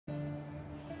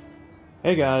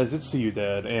Hey guys, it's See You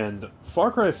Dead, and Far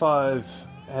Cry 5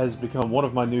 has become one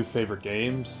of my new favorite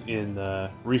games in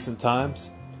recent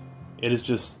times. It is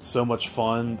just so much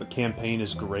fun, the campaign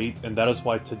is great, and that is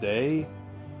why today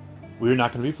we're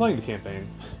not going to be playing the campaign.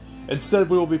 Instead,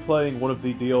 we will be playing one of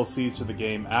the DLCs for the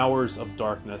game, Hours of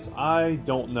Darkness. I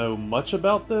don't know much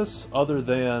about this, other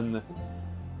than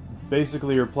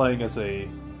basically you're playing as a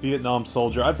Vietnam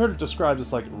soldier. I've heard it described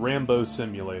as like Rambo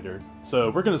Simulator. So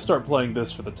we're going to start playing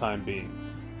this for the time being.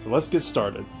 So let's get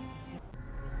started.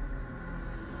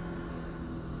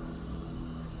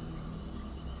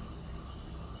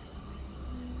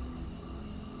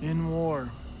 In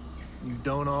war, you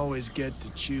don't always get to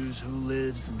choose who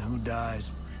lives and who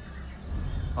dies.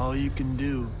 All you can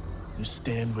do is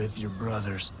stand with your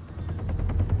brothers,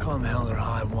 come hell or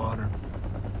high water.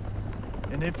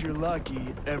 And if you're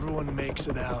lucky, everyone makes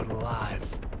it out alive.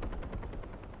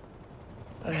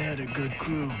 I had a good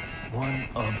crew, one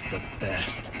of the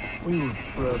best. We were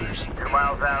brothers. 2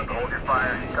 miles out, hold your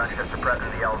fire. Gunship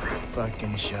suppressing the LZ.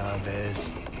 Fucking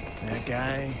Chavez. That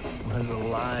guy was a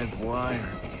live wire.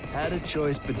 Had a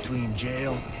choice between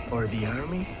jail or the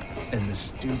army, and the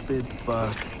stupid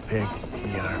fuck picked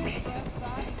the army.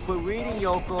 Quit reading,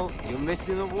 yokel. You're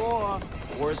missing the war.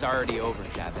 War's already over,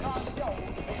 Chavez.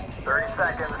 30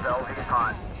 seconds, LZ's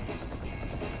hot.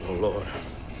 Oh Lord,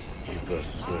 you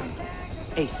bless this wind.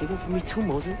 Hey, sing it for me too,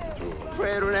 Moses.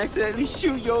 Pray I don't accidentally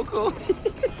shoot, yokel.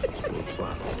 Smooth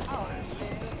fly all over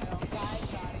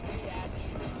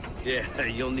Yeah,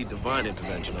 you'll need divine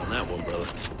intervention on that one, brother.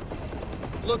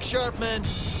 Look sharp, men.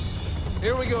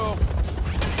 Here we go.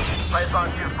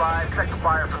 Python 2-5, check the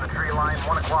fire from the tree line,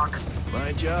 1 o'clock.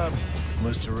 My job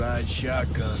was to ride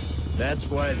shotgun. That's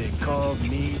why they called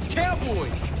me Cowboy.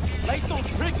 Light those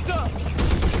pricks up.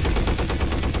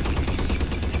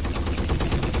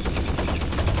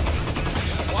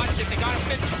 Watch it, they got a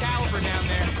 50 caliber down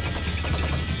there.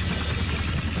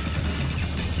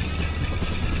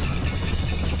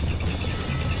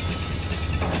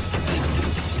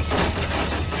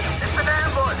 It's an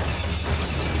ambush!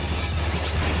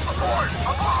 Aboard!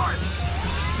 Aboard!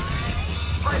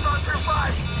 Python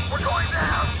 2-5, we're going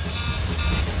down!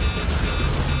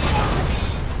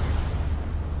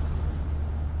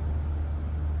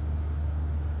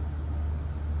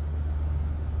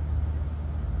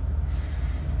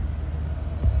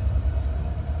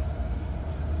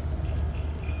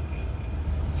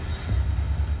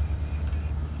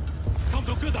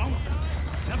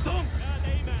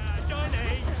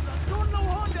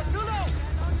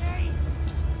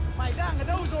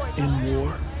 In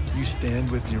war, you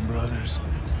stand with your brothers,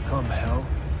 come hell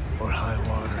or high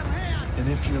water. And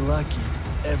if you're lucky,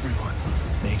 everyone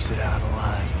makes it out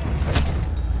alive.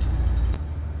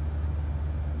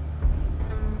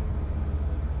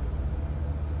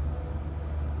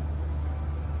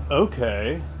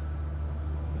 Okay.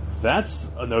 That's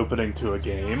an opening to a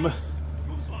game.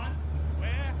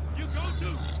 Where you go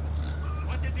to?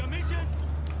 What is your mission?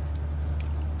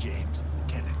 James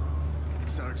Kenneth,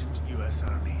 Sergeant U.S.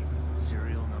 Army,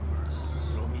 serial number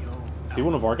Romeo. Is he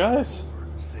one of our guys?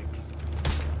 6.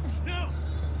 No!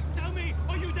 Tell me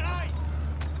or you die!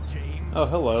 James. Oh,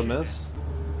 hello, Kenneth. miss.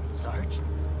 Sarge,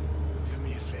 do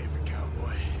me a favor,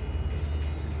 cowboy.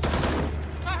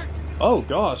 Oh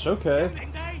gosh, okay.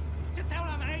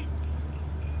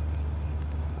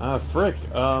 Ah, frick.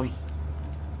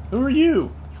 Who are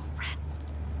you?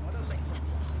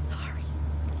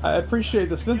 I appreciate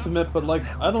the sentiment, but like,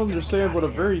 I don't understand what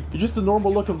you're just a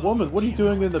normal looking woman. What are you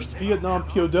doing in the Vietnam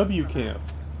POW camp?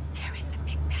 There is a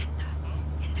big panda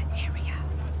in the area.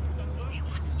 They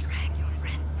want to drag your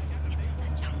friend into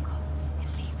the jungle and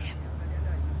leave him.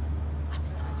 I'm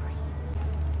sorry.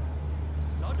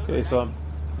 Okay, so am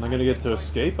I gonna get to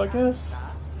escape, I guess?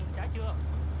 Your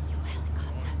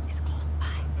helicopter is close by.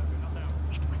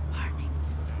 It was burning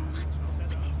too much when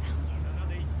they found you.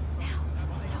 Now,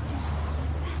 we'll talk about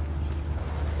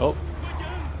Oh,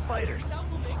 Fighters,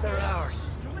 they're ours.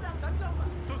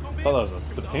 I thought that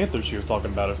was the Panthers she was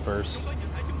talking about at first.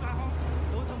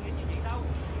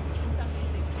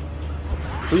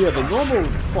 So yeah, the normal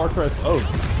Far Cry... Oh.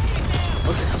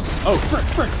 Okay. Oh,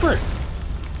 frick!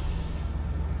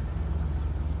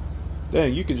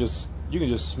 Dang, you can just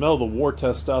smell the war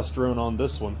testosterone on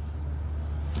this one.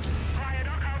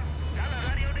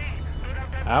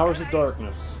 Hours of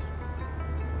Darkness.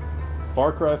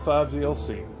 Far Cry 5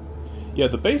 DLC. Yeah,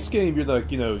 the base game, you're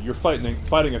like, you're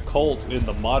fighting a cult in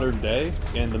the modern day,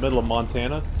 in the middle of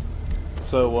Montana.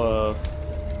 So,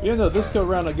 this go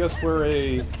around, I guess we're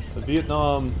a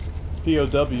Vietnam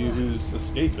POW who's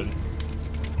escaping.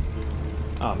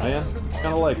 Oh man,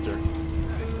 kinda liked her.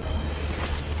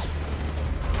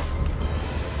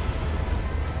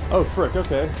 Oh, frick,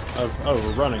 okay. Oh,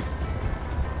 we're running.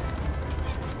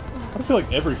 I feel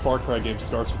like every Far Cry game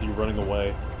starts with you running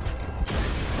away.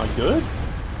 Am I good?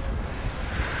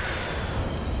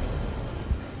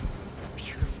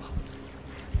 Beautiful.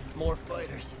 More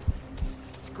fighters.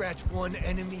 Scratch one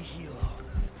enemy helo.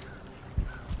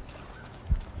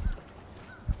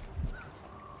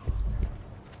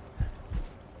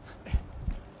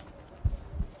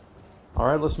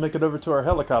 Alright, let's make it over to our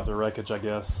helicopter wreckage, I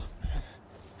guess.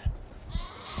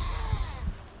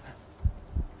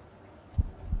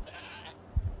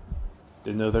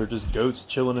 Didn't know they were just goats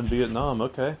chilling in Vietnam,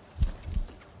 okay.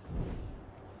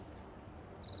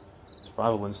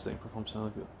 Survival instinct, performs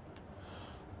sound good.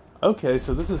 Okay,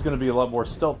 so this is going to be a lot more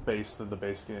stealth-based than the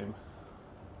base game.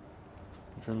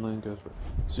 Adrenaline goes...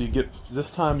 So you get...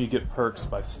 This time you get perks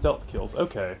by stealth kills,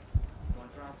 okay.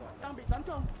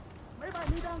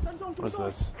 What is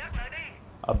this?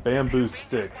 A bamboo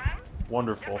stick.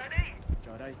 Wonderful.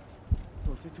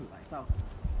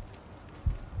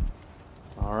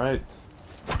 Alright.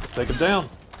 Let's take him down.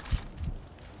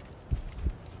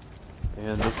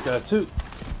 And this guy too.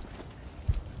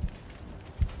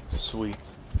 Sweet.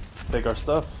 Take our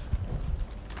stuff.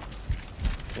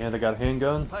 And I got a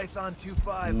handgun. Python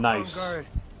 2-5. Nice. On guard.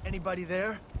 Anybody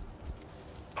there?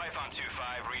 Python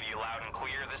 2-5, read you loud and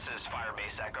clear. This is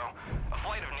Firebase Echo. A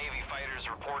flight of Navy fighters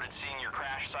reported seeing your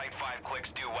crash site 5 clicks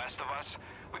due west of us.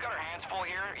 We got our hands full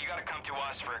here. You gotta come to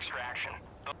us for extraction.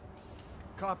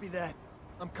 Copy that.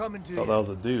 I'm coming to Oh, you. that was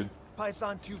a dude.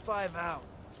 Python 2-5 out.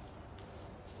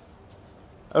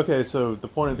 Okay, so the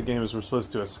point of the game is we're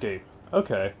supposed to escape.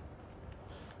 Okay.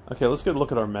 Okay, let's get a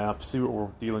look at our map, see what we're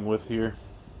dealing with here.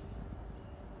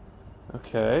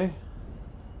 Okay.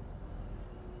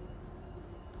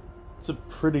 It's a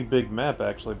pretty big map,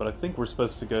 actually, but I think we're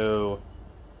supposed to go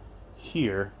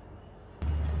here.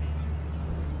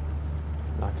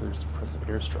 Binoculars, press the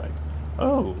airstrike.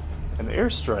 Oh, an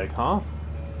airstrike, huh?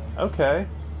 Okay.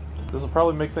 This will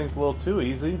probably make things a little too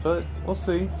easy, but we'll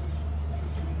see.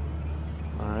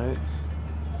 Alright.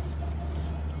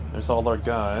 There's all our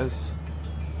guys.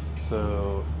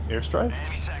 So, airstrike?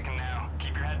 Any second now.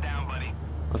 Keep your head down, buddy.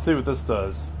 Let's see what this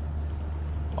does.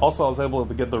 Also, I was able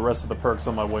to get the rest of the perks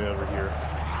on my way over here.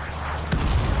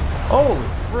 Holy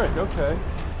frick, okay.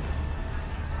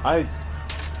 I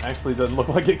actually doesn't look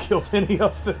like it killed any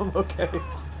of them, okay.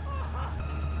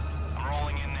 I'm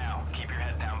rolling in now. Keep your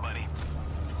head down, buddy.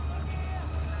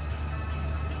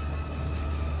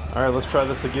 Alright, let's try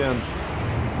this again.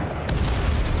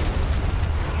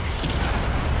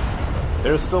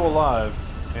 They're still alive,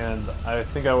 and I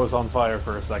think I was on fire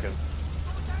for a second.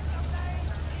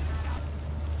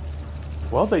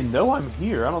 Well, they know I'm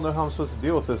here. I don't know how I'm supposed to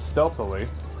deal with this stealthily.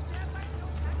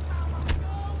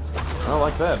 I don't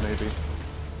like that, maybe.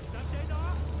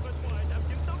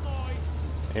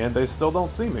 And they still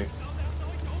don't see me.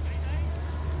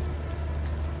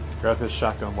 Grab his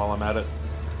shotgun while I'm at it.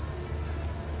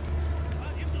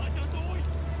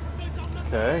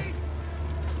 Okay.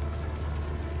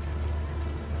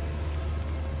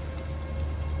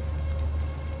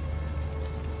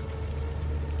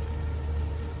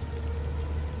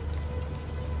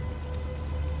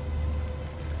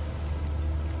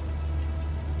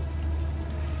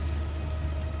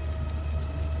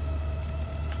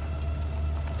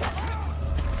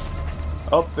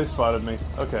 Oh, they spotted me.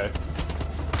 Okay.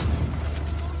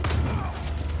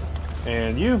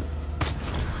 And you?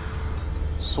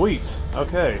 Sweet.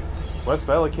 Okay. West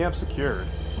Valley Camp secured.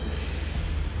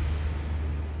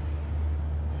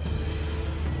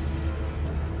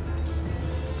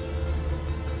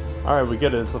 Alright, we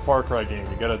get it. It's a Far Cry game.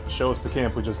 You gotta show us the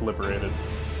camp we just liberated.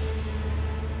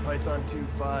 Python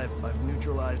 2-5. I've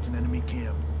neutralized an enemy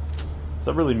camp. Does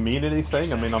that really mean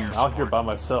anything? I mean, I'm out here by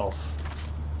myself.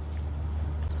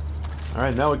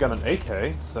 Alright, now we got an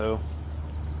AK, so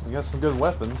we got some good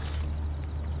weapons.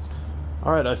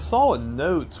 Alright, I saw a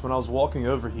note when I was walking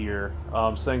over here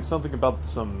saying something about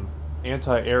some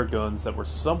anti-air guns that were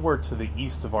somewhere to the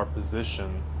east of our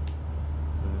position.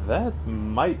 That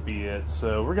might be it,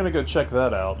 so we're gonna go check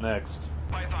that out next.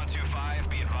 Python 2-5,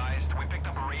 be advised. We picked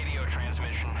up a radio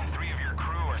transmission. 3 of your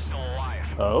crew are still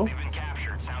alive. Oh? They've been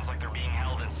captured. Sounds like they're being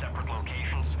held in separate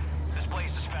locations. This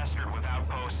place is festered with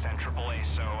outposts and AAA,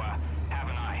 so have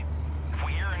an eye. If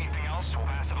we hear anything else, we'll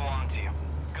pass it along to you.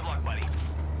 Good luck, buddy.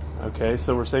 Okay,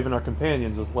 so we're saving our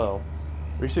companions as well.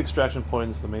 Reach the extraction point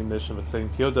is the main mission, but saving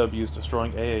POWs,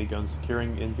 destroying AA guns,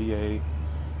 securing NVA.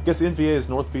 I guess NVA is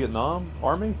North Vietnam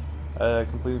Army?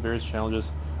 Completing various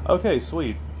challenges. Okay,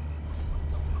 sweet.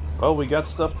 Well, we got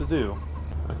stuff to do.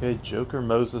 Okay, Joker,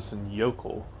 Moses, and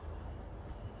Yokel.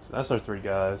 So that's our 3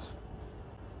 guys.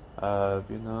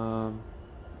 Vietnam.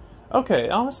 Okay,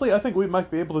 honestly, I think we might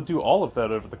be able to do all of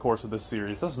that over the course of this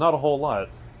series. That's not a whole lot.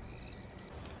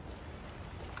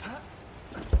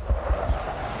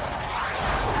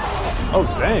 Oh,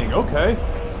 dang, okay.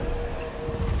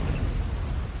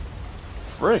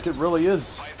 Frick, it really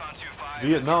is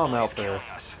Vietnam out there.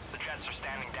 The jets are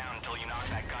standing down until you knock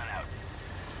that gun out.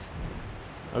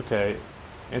 Okay,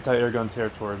 anti-air gun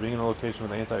territory. Being in a location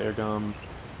with anti-air gun,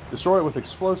 destroy it with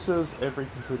explosives. Every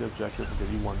completed objective will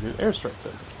give you 1 new airstrike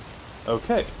token.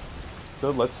 Okay, so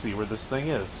let's see where this thing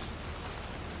is.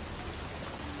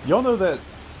 Y'all know that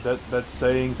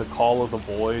saying, "the call of the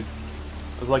void"?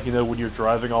 It's like, you know, when you're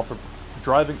driving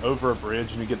over a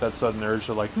bridge and you get that sudden urge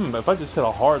to, like, if I just hit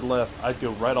a hard left, I'd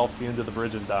go right off the end of the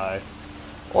bridge and die.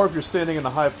 Or if you're standing in a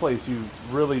high place, you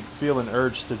really feel an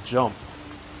urge to jump.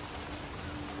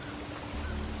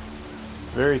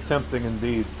 It's very tempting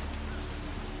indeed.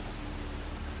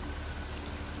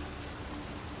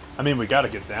 I mean, we gotta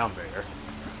get down there.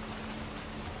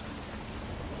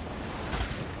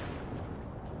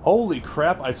 Holy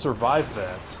crap, I survived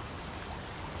that.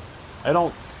 I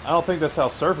don't think that's how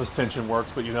surface tension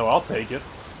works, but you know, I'll take it.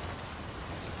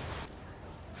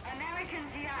 American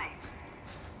GI,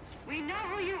 we know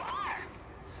who you are.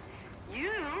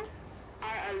 You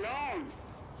are alone.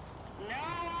 No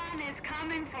one is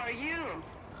coming for you.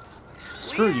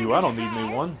 Screw you, I don't need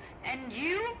anyone. And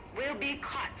you will be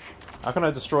caught. How can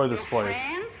I destroy this Your place?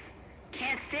 friends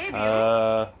can't save you.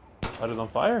 Light it on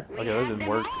fire? Okay, that didn't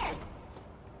work.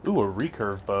 Ooh, a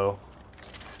recurve bow.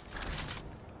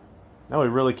 Now we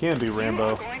really can be Rambo.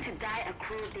 You are going to die a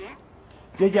cruel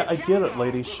death. Yeah, I get it,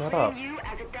 lady. Shut up. You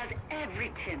as it does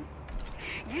every Tim.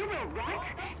 You will rot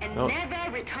and No.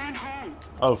 never return home.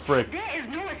 Oh, frick. There is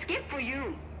no escape for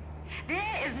you. There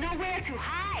is nowhere to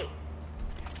hide.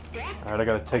 Alright, I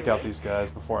gotta take out these guys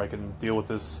before I can deal with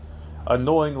this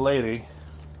annoying lady.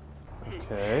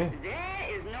 Okay. There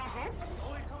is no hope.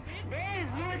 There is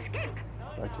no escape.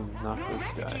 I can knock No this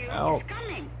guy rescue out. is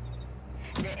coming.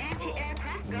 The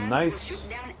anti-aircraft guns Nice. will shoot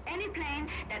down any plane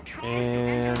that tries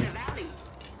And- to enter the valley.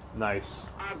 Nice.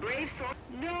 Our brave soldiers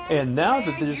know And now that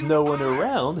where there's you no one are.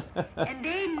 around, And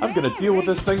they I'm gonna know deal with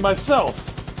where this thing myself.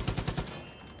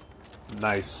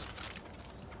 Nice.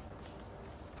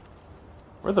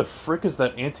 Where the frick is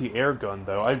that anti-air gun,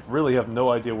 though? I really have no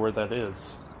idea where that is.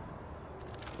 Is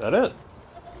that it?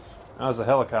 That was a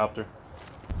helicopter.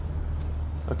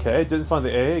 Okay, didn't find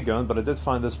the AA gun, but I did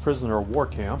find this prisoner of war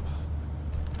camp.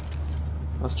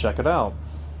 Let's check it out.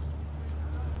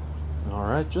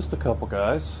 Alright, just a couple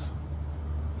guys.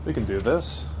 We can do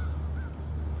this.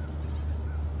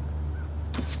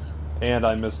 And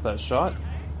I missed that shot.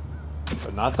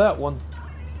 But not that one.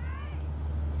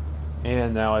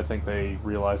 And now I think they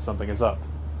realize something is up.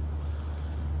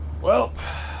 Well,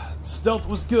 stealth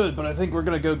was good, but I think we're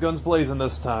gonna go guns blazing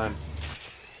this time.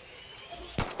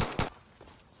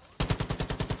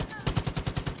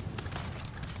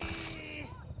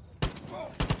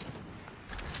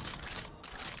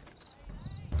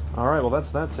 Alright, well that's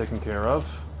that taken care of.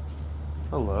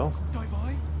 Hello. Trời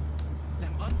với,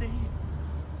 làm ơn đi.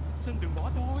 Xin đừng bỏ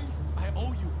tôi. I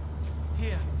owe you.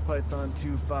 Here. Python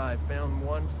 2-5 found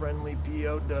one friendly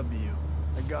POW.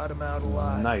 I got him out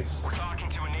alive. Nice. We're talking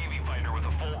to a Navy fighter with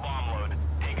a full bomb load.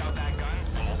 Take out that gun,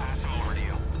 and we'll pass him over to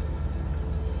you.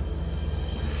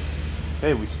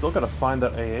 Okay, we still gotta find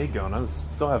that AA gun. I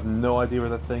still have no idea where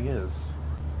that thing is.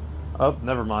 Oh,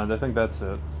 never mind. I think that's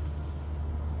it.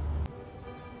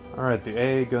 Alright, the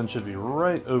AA gun should be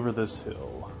right over this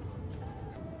hill.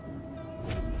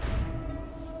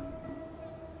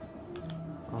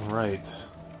 Alright.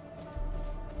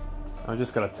 I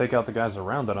just gotta take out the guys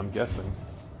around it, I'm guessing.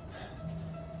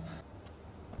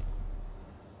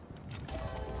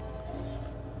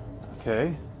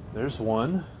 Okay, there's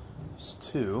one. There's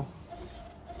two.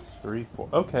 3, 4.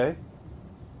 Okay.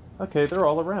 Okay, they're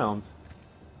all around.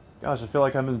 Gosh, I feel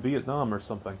like I'm in Vietnam or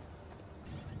something.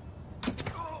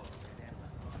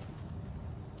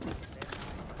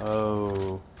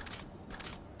 Oh.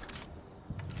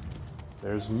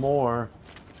 There's more.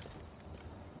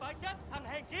 Phải chết thằng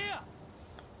hèn kia.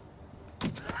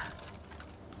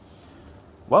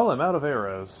 Well, I'm out of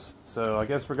arrows, so I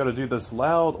guess we're gonna do this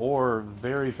loud or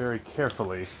very, very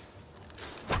carefully.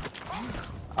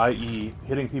 I.e.,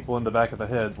 hitting people in the back of the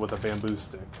head with a bamboo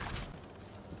stick.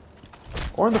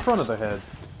 Or in the front of the head.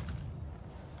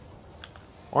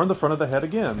 Or in the front of the head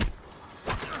again.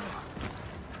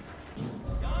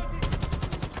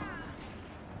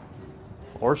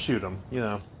 Or shoot them, you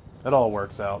know. It all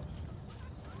works out.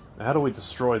 Now, how do we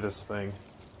destroy this thing?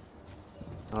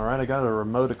 Alright, I got a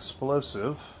remote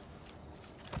explosive.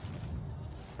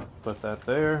 Put that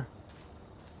there.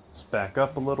 Let's back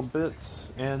up a little bit,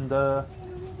 and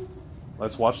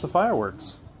let's watch the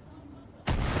fireworks.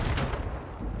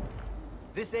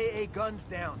 This AA gun's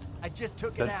down. I just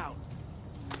took it out.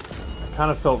 It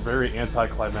kind of felt very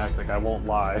anticlimactic, I won't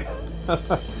lie.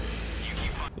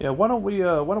 Yeah, why don't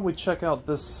we check out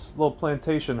this little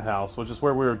plantation house, which is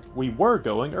where we were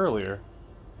going earlier.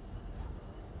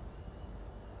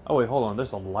 Oh wait, hold on,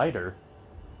 there's a lighter.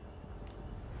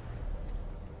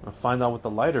 I'll find out what the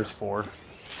lighter's for.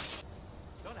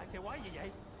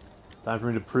 Time for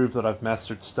me to prove that I've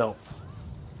mastered stealth.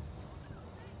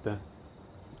 Dun,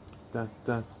 dun,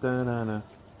 dun, dun, dun, dun,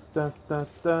 dun, dun,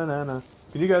 dun, dun, dun.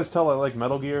 Can you guys tell I like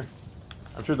Metal Gear?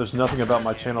 I'm sure there's nothing about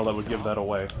my channel that would give that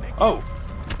away. Oh!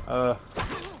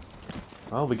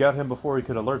 Well, we got him before he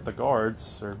could alert the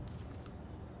guards, or...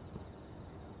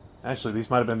 Actually,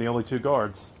 these might have been the only two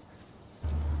guards.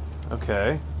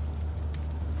 Okay.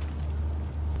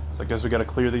 So I guess we gotta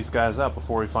clear these guys out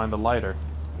before we find the lighter.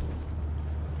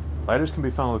 Lighters can be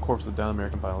found on the corpses of downed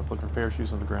American pilots. Look for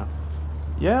parachutes on the ground.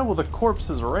 Yeah, well the corpse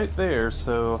is right there,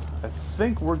 so I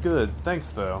think we're good. Thanks,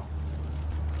 though.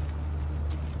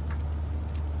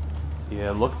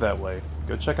 Yeah, look that way.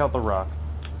 Go check out the rock.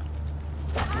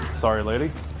 Sorry,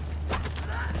 lady.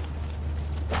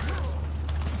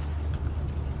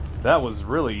 That was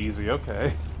really easy,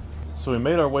 okay. So we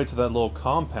made our way to that little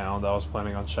compound I was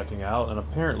planning on checking out, and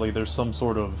apparently there's some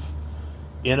sort of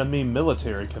enemy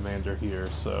military commander here,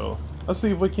 so let's see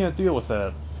if we can't deal with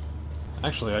that.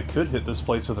 Actually, I could hit this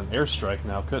place with an airstrike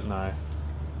now, couldn't I?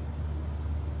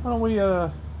 Why don't we,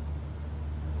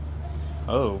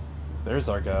 Oh, there's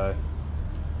our guy.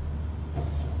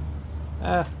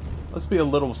 Let's be a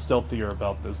little stealthier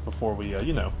about this before we,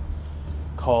 you know,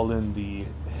 call in the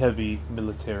heavy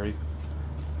military.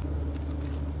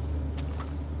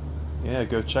 Yeah,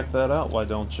 go check that out, why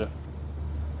don't you?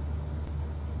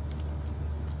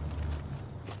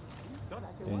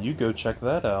 And you go check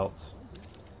that out.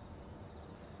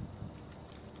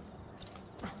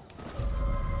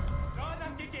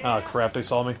 Ah, crap, they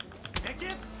saw me.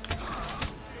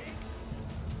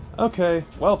 Okay,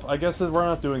 well, I guess that we're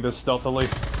not doing this stealthily.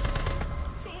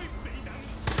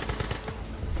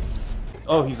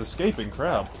 Oh, he's escaping,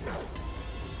 crap.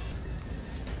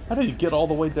 How did he get all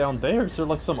the way down there? Is there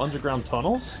like some underground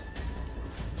tunnels?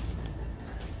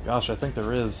 Gosh, I think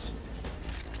there is.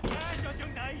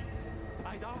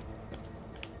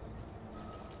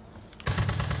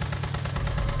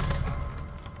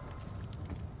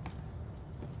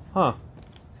 Huh.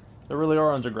 There really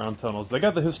are underground tunnels. They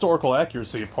got the historical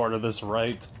accuracy part of this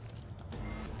right.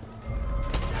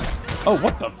 Oh,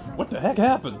 what the heck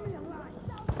happened?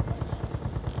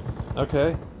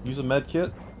 Okay, use a med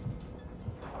kit.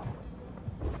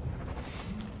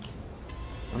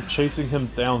 I'm chasing him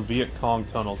down Viet Cong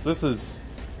tunnels. This is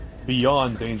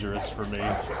beyond dangerous for me.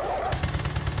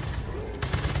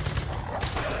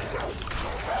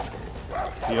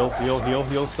 Heal, heal, heal,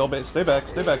 heal. Stay back,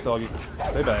 doggy.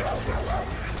 Stay back.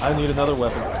 I need another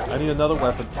weapon. I need another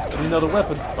weapon. I need another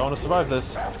weapon if I want to survive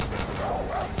this.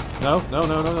 No, no,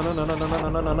 no, no, no, no, no, no, no,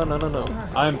 no, no, no, no, no, no.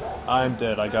 I'm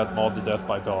dead. I got mauled to death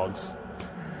by dogs.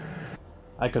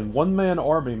 I can one-man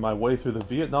army my way through the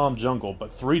Vietnam jungle,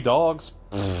 but 3 dogs?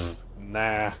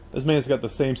 Nah. This man's got the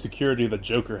same security the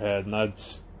Joker had, and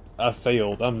I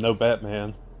failed. I'm no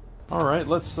Batman. Alright,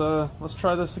 let's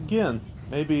try this again.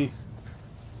 Maybe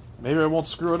I won't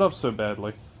screw it up so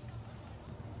badly.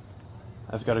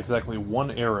 I've got exactly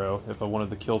 1 arrow if I wanted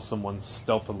to kill someone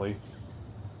stealthily.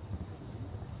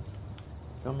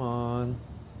 Come on.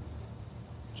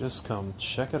 Just come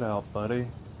check it out, buddy.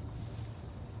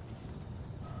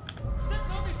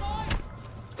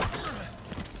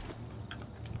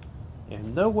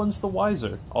 And no one's the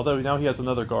wiser. Although now he has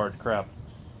another guard. Crap.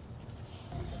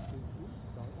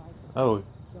 Oh,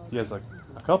 he has a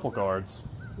couple guards.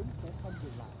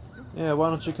 Yeah, why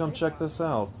don't you come check this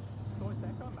out?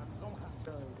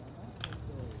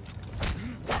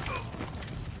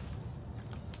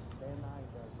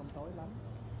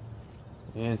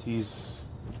 And he's...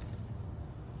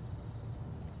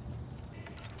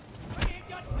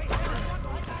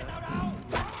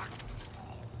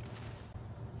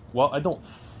 Well, I don't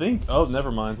think... Oh,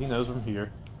 never mind. He knows I'm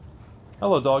here.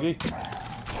 Hello, doggy.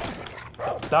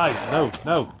 Die! No,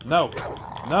 no, no,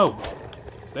 no!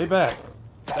 Stay back.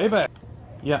 Stay back!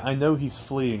 Yeah, I know he's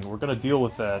fleeing. We're gonna deal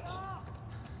with that.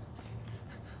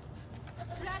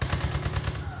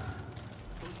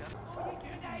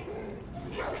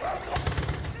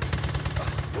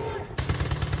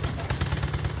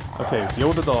 Okay, deal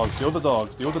with the dogs, deal with the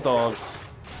dogs, deal with the dogs.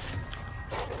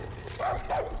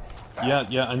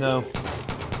 Yeah, I know.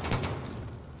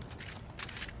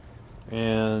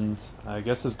 And I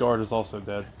guess his guard is also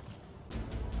dead.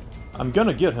 I'm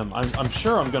gonna get him. I'm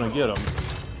sure I'm gonna get him.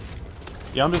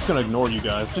 Yeah, I'm just gonna ignore you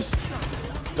guys. Just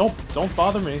don't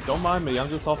bother me. Don't mind me. I'm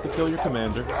just off to kill your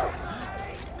commander.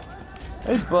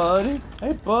 Hey, buddy.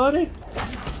 Hey, buddy.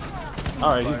 All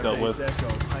right, he's dealt with.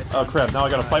 Oh crap! Now I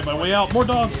gotta fight my way out. More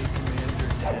dogs.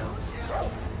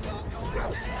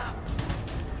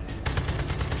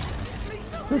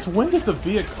 Since when did the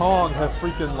Viet Cong have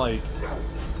freaking like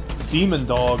demon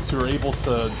dogs who are able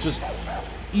to just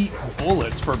eat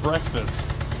bullets for breakfast?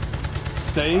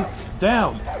 Stay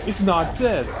down. It's not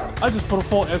dead. I just put a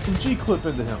full SMG clip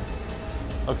into him.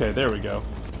 Okay, there we go.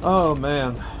 Oh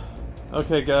man.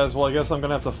 Okay guys, well I guess I'm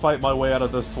gonna have to fight my way out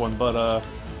of this one, but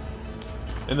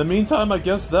in the meantime I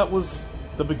guess that was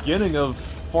the beginning of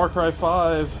Far Cry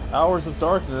 5 Hours of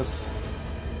Darkness.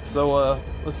 So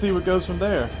let's see what goes from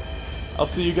there. I'll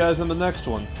see you guys in the next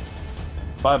one.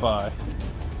 Bye bye.